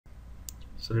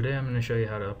So today I'm going to show you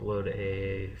how to upload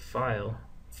a file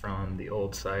from the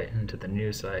old site into the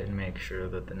new site and make sure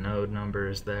that the node number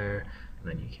is there,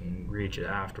 and then you can reach it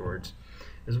afterwards,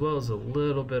 as well as a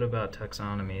little bit about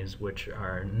taxonomies, which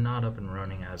are not up and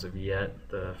running as of yet,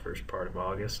 the first part of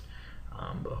August,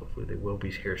 but hopefully they will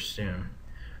be here soon.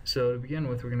 So to begin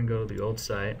with, we're going to go to the old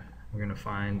site. We're going to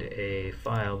find a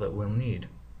file that we'll need.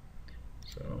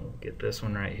 So get this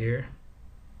one right here.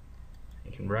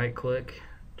 You can right click,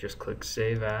 just click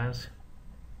Save As,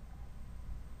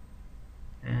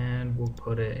 and we'll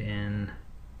put it in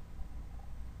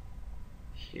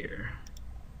here.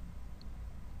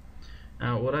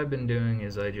 Now what I've been doing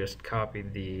is I just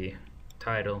copied the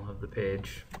title of the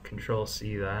page, Control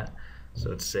C that,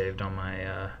 so it's saved on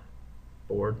my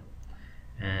board,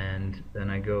 and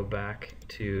then I go back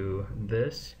to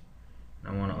this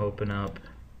and I want to open up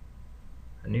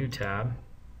a new tab,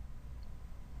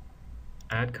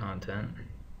 add content.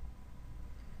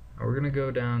 Now we're going to go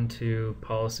down to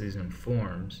policies and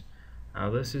forms.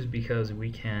 Now this is because we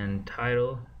can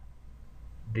title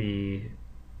the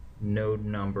node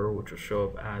number, which will show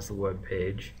up as the web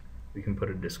page. We can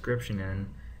put a description in,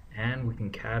 and we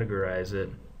can categorize it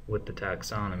with the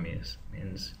taxonomies.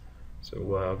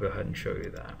 So I'll go ahead and show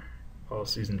you that.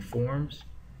 Policies and forms.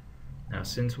 Now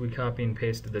since we copy and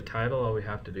pasted the title, all we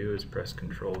have to do is press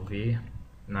Control V,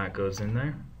 and that goes in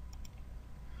there.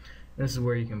 This is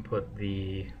where you can put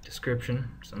the description.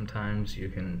 Sometimes you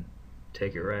can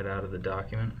take it right out of the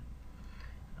document.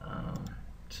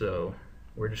 So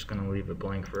we're just going to leave it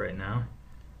blank for right now.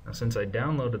 Now since I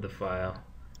downloaded the file,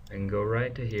 I can go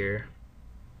right to here.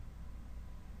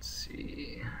 Let's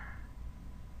see.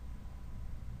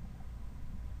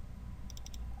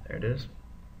 There it is.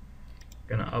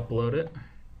 Gonna upload it.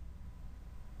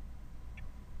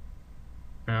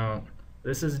 Now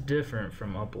this is different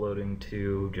from uploading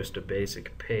to just a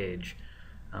basic page.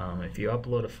 If you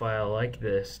upload a file like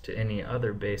this to any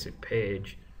other basic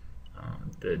page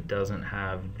that doesn't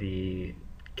have the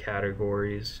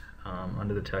categories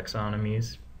under the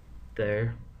taxonomies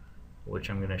there, which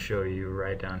I'm going to show you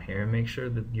right down here, make sure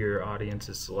that your audience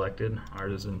is selected.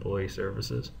 Ours is employee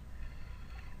services.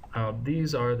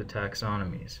 These are the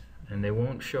taxonomies, and they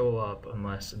won't show up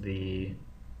unless the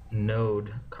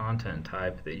node content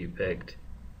type that you picked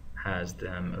has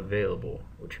them available,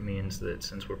 which means that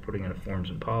since we're putting in forms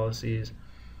and policies,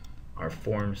 our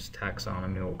forms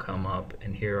taxonomy will come up,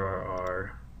 and here are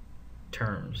our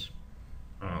terms.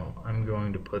 I'm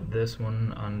going to put this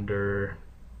one under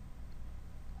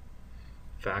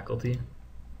faculty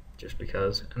just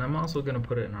because, and I'm also going to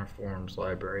put it in our forms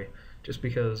library just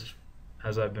because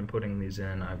as I've been putting these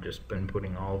in, I've just been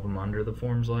putting all of them under the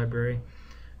forms library,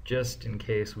 just in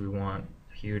case we want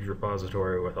a huge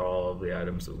repository with all of the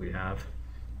items that we have.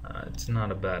 It's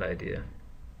not a bad idea.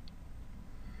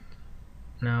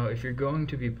 Now if you're going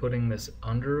to be putting this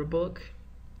under a book,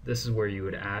 this is where you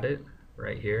would add it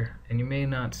right here, and you may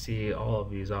not see all of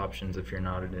these options if you're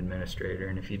not an administrator,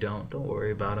 and if you don't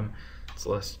worry about them. It's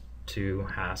less to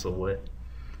hassle with.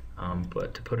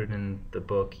 But to put it in the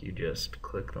book, you just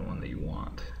click the one that you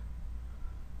want.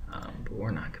 But we're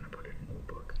not going to put it in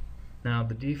the book. Now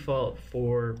the default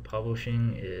for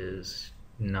publishing is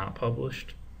not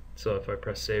published, so if I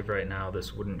press save right now,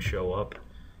 this wouldn't show up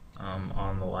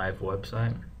on the live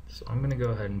website. So I'm going to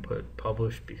go ahead and put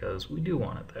published because we do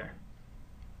want it there.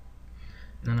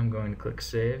 And then I'm going to click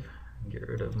save and get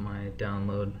rid of my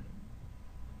download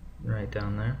right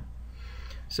down there.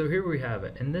 So here we have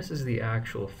it, and this is the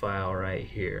actual file right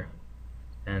here,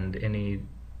 and any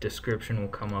description will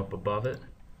come up above it,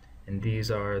 and these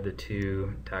are the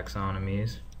two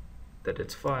taxonomies that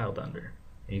it's filed under.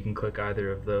 And you can click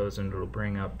either of those and it'll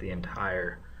bring up the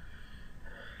entire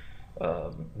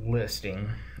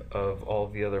listing of all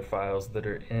the other files that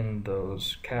are in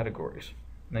those categories.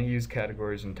 And I use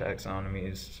categories and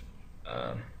taxonomies,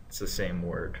 it's the same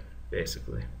word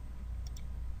basically.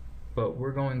 But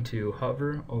we're going to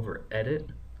hover over edit,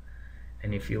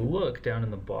 and if you look down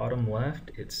in the bottom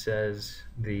left, it says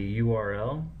the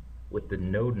URL with the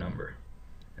node number,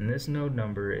 and this node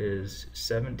number is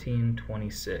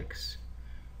 1726,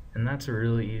 and that's a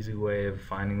really easy way of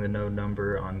finding the node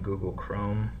number on Google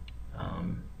Chrome.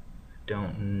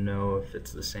 Don't know if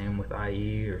it's the same with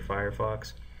IE or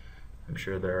Firefox. I'm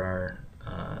sure there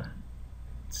are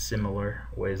similar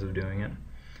ways of doing it.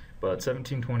 But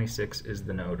 1726 is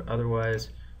the node. Otherwise,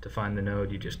 to find the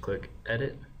node, you just click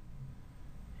edit,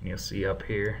 and you'll see up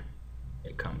here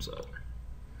it comes up.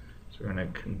 So we're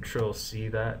going to Control C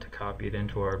that to copy it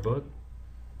into our book,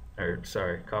 or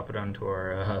sorry, copy it onto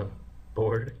our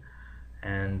board,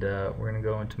 and we're going to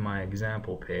go into my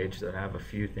example page that I have a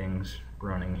few things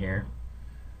running here.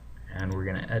 and we're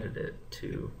going to edit it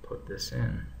to put this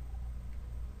in.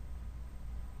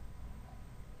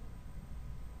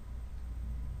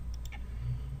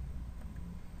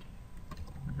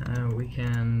 We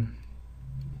can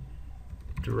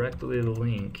directly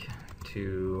link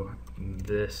to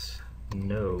this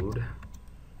node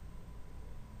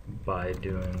by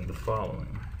doing the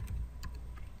following.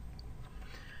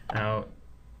 Now,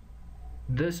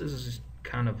 this is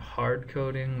kind of hard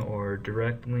coding or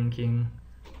direct linking.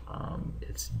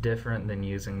 It's different than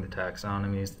using the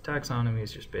taxonomies. The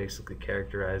taxonomies just basically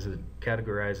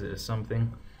categorize it as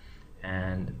something,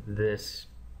 and this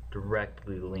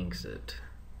directly links it,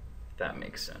 if that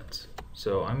makes sense.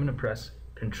 So I'm going to press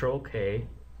Control K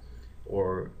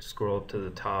or scroll up to the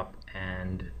top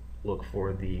and look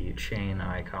for the chain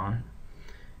icon,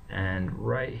 and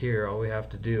right here all we have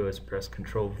to do is press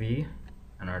Control V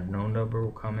and our node number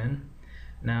will come in.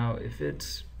 Now if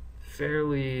it's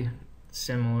fairly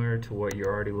similar to what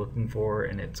you're already looking for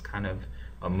and it's kind of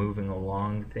a moving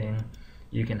along thing,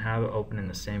 you can have it open in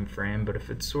the same frame, but if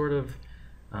it sort of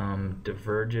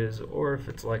diverges, or if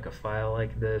it's like a file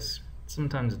like this,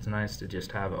 sometimes it's nice to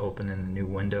just have it open in a new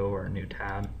window or a new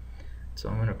tab. So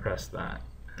I'm going to press that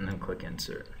and then click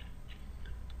Insert.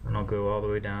 And I'll go all the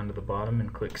way down to the bottom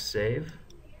and click Save.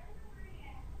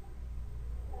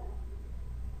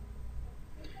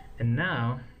 And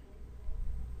now,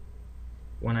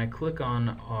 when I click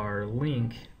on our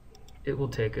link, it will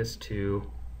take us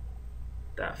to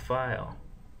that file.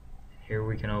 Here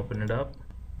we can open it up,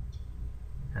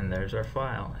 and there's our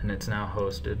file, and it's now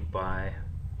hosted by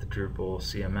the Drupal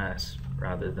CMS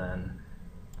rather than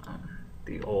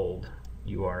the old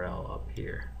URL up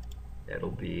here.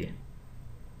 It'll be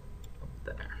up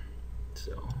there.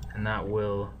 So, and that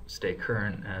will stay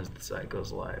current as the site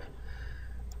goes live.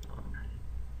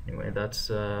 Anyway,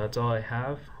 that's all I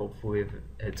have. Hopefully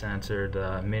it's answered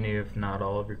many, if not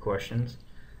all, of your questions.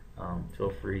 Feel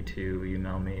free to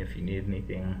email me if you need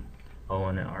anything,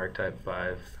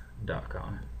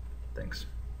 owen@archetype5.com. Thanks.